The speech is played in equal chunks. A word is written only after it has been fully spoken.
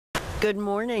Good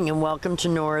morning and welcome to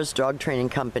Nora's Dog Training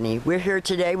Company. We're here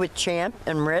today with Champ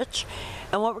and Rich,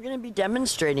 and what we're going to be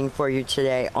demonstrating for you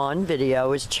today on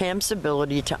video is Champ's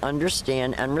ability to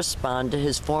understand and respond to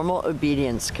his formal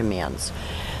obedience commands,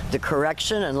 the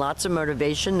correction and lots of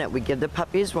motivation that we give the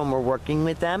puppies when we're working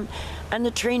with them, and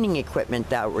the training equipment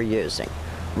that we're using.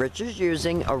 Rich is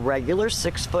using a regular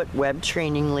 6-foot web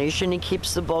training leash, and he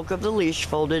keeps the bulk of the leash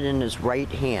folded in his right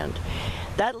hand.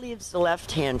 That leaves the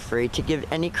left hand free to give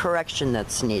any correction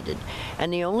that's needed.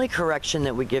 And the only correction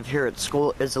that we give here at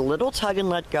school is a little tug and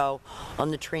let go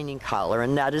on the training collar,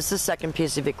 and that is the second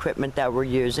piece of equipment that we're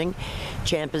using.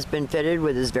 Champ has been fitted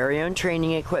with his very own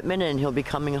training equipment, and he'll be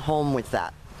coming home with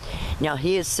that. Now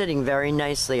he is sitting very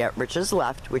nicely at Rich's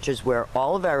left, which is where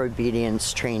all of our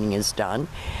obedience training is done.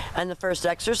 And the first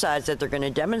exercise that they're going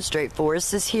to demonstrate for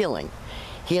us is heeling.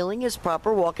 Heeling is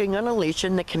proper walking on a leash,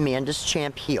 and the command is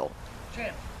Champ, heel.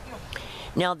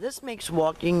 Now this makes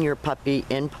walking your puppy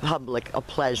in public a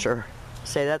pleasure.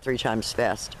 Say that 3 times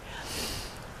fast.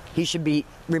 He should be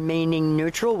remaining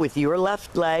neutral with your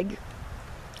left leg.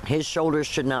 His shoulders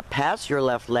should not pass your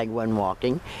left leg when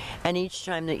walking. And each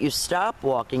time that you stop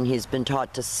walking, he's been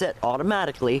taught to sit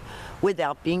automatically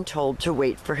without being told to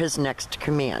wait for his next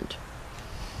command.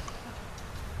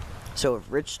 So if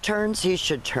Rich turns, he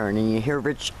should turn, and you hear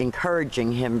Rich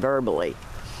encouraging him verbally,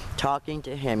 talking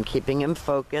to him, keeping him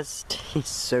focused. He's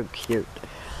so cute.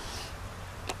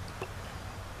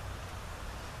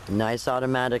 Nice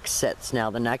automatic sits. Now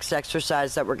the next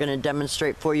exercise that we're going to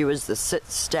demonstrate for you is the sit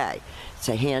stay. It's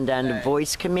a hand and a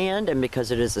voice command, and because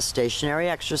it is a stationary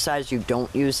exercise, you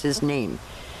don't use his name.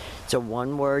 It's a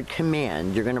one-word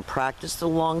command. You're going to practice the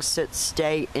long sit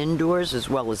stay indoors as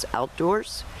well as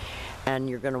outdoors, and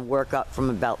you're going to work up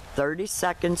from about 30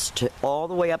 seconds to all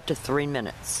the way up to 3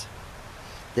 minutes.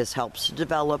 This helps to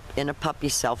develop in a puppy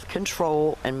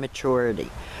self-control and maturity.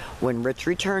 When Rich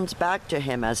returns back to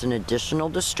him as an additional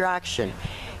distraction,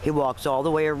 he walks all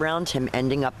the way around him,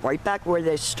 ending up right back where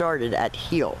they started at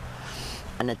heel.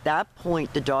 And at that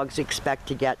point, the dogs expect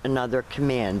to get another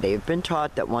command. They've been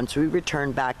taught that once we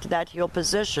return back to that heel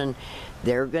position,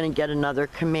 they're going to get another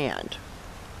command.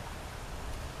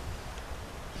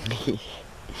 He's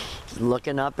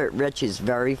looking up at Rich. He's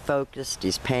very focused.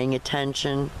 He's paying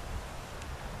attention.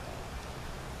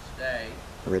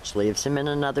 Rich leaves him in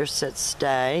another sit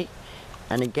stay,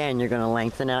 and again you're going to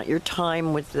lengthen out your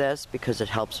time with this because it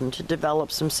helps him to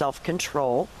develop some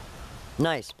self-control.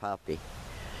 Nice puppy.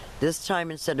 This time,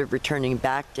 instead of returning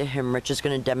back to him, Rich is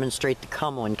going to demonstrate the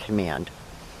come on command.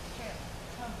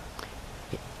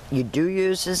 You do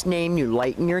use his name, you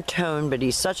lighten your tone, but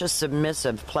he's such a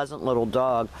submissive, pleasant little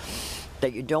dog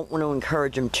that you don't want to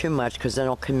encourage him too much because then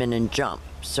he'll come in and jump.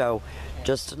 So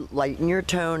just lighten your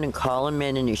tone and call him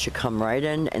in, and he should come right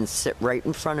in and sit right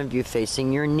in front of you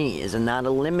facing your knees, and that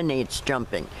eliminates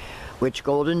jumping, which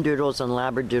golden doodles and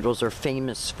labradoodles are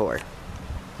famous for.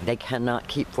 They cannot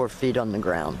keep 4 feet on the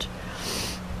ground.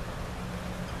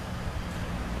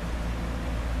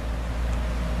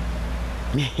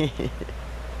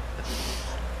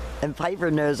 And Piper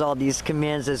knows all these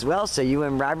commands as well, so you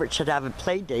and Robert should have a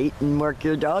play date and work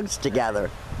your dogs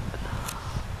together.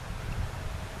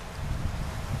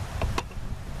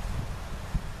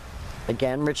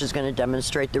 Again, Rich is going to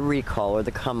demonstrate the recall or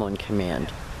the come on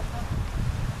command.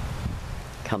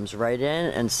 Comes right in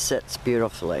and sits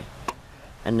beautifully.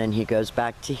 And then he goes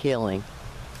back to heeling.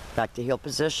 Back to heel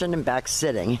position and back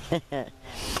sitting.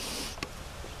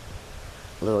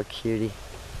 Little cutie.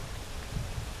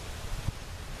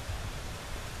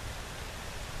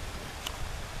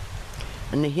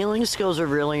 And the heeling skills are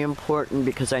really important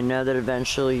because I know that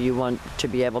eventually you want to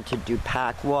be able to do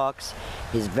pack walks.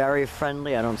 He's very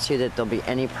friendly. I don't see that there'll be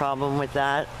any problem with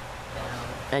that.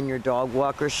 And your dog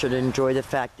walker should enjoy the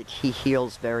fact that he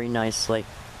heels very nicely.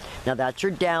 Now that's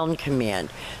your down command.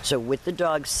 So with the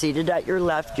dog seated at your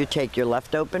left, you take your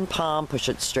left open palm, push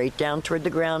it straight down toward the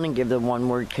ground, and give the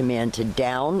one-word command to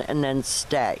down and then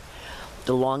stay.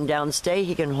 The long down stay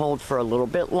he can hold for a little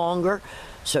bit longer.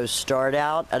 So start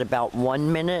out at about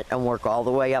 1 minute and work all the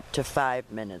way up to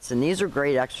 5 minutes. And these are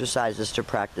great exercises to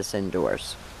practice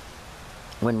indoors.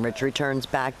 When Rich returns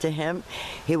back to him,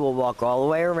 he will walk all the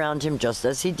way around him just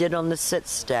as he did on the sit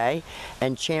stay,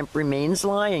 and Champ remains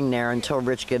lying there until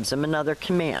Rich gives him another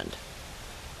command.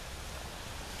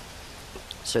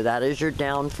 So that is your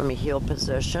down from a heel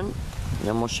position. And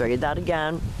then we'll show you that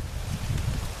again.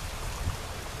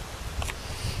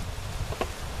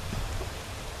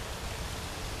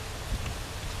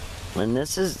 And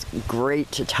this is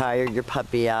great to tire your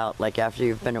puppy out, like after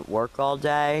you've been at work all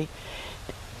day.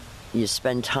 You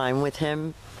spend time with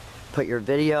him, put your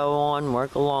video on,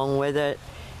 work along with it,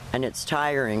 And it's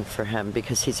tiring for him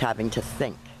because he's having to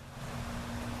think.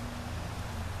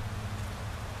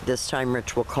 This time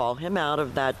Rich will call him out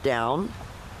of that down.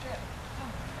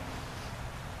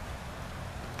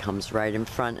 Comes right in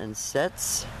front and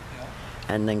sits.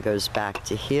 And then goes back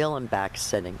to heel and back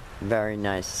sitting. Very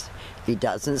nice. If he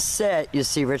doesn't sit, you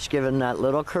see Rich give him that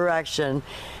little correction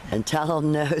and tell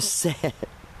him no, sit.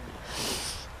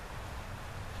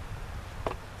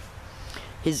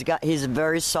 He's a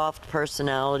very soft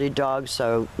personality dog,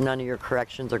 so none of your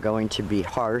corrections are going to be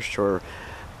harsh, or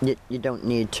you don't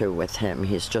need to with him.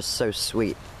 He's just so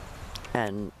sweet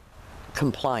and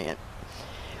compliant.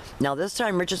 Now this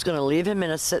time Rich is going to leave him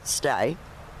in a sit-stay.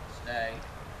 Stay.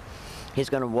 He's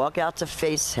going to walk out to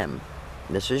face him.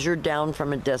 This is your down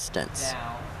from a distance.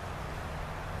 Down.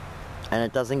 And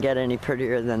it doesn't get any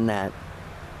prettier than that.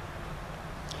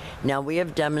 Now we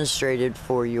have demonstrated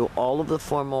for you all of the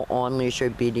formal on-leash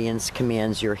obedience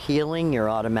commands. Your heeling, your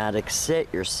automatic sit,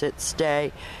 your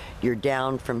sit-stay, your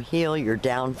down from heel, your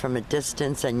down from a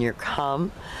distance, and your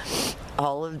come.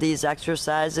 All of these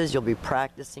exercises you'll be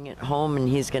practicing at home, and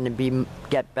he's going to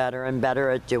get better and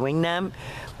better at doing them.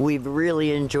 We've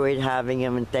really enjoyed having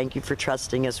him, and thank you for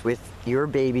trusting us with your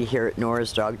baby here at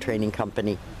Nora's Dog Training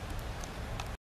Company.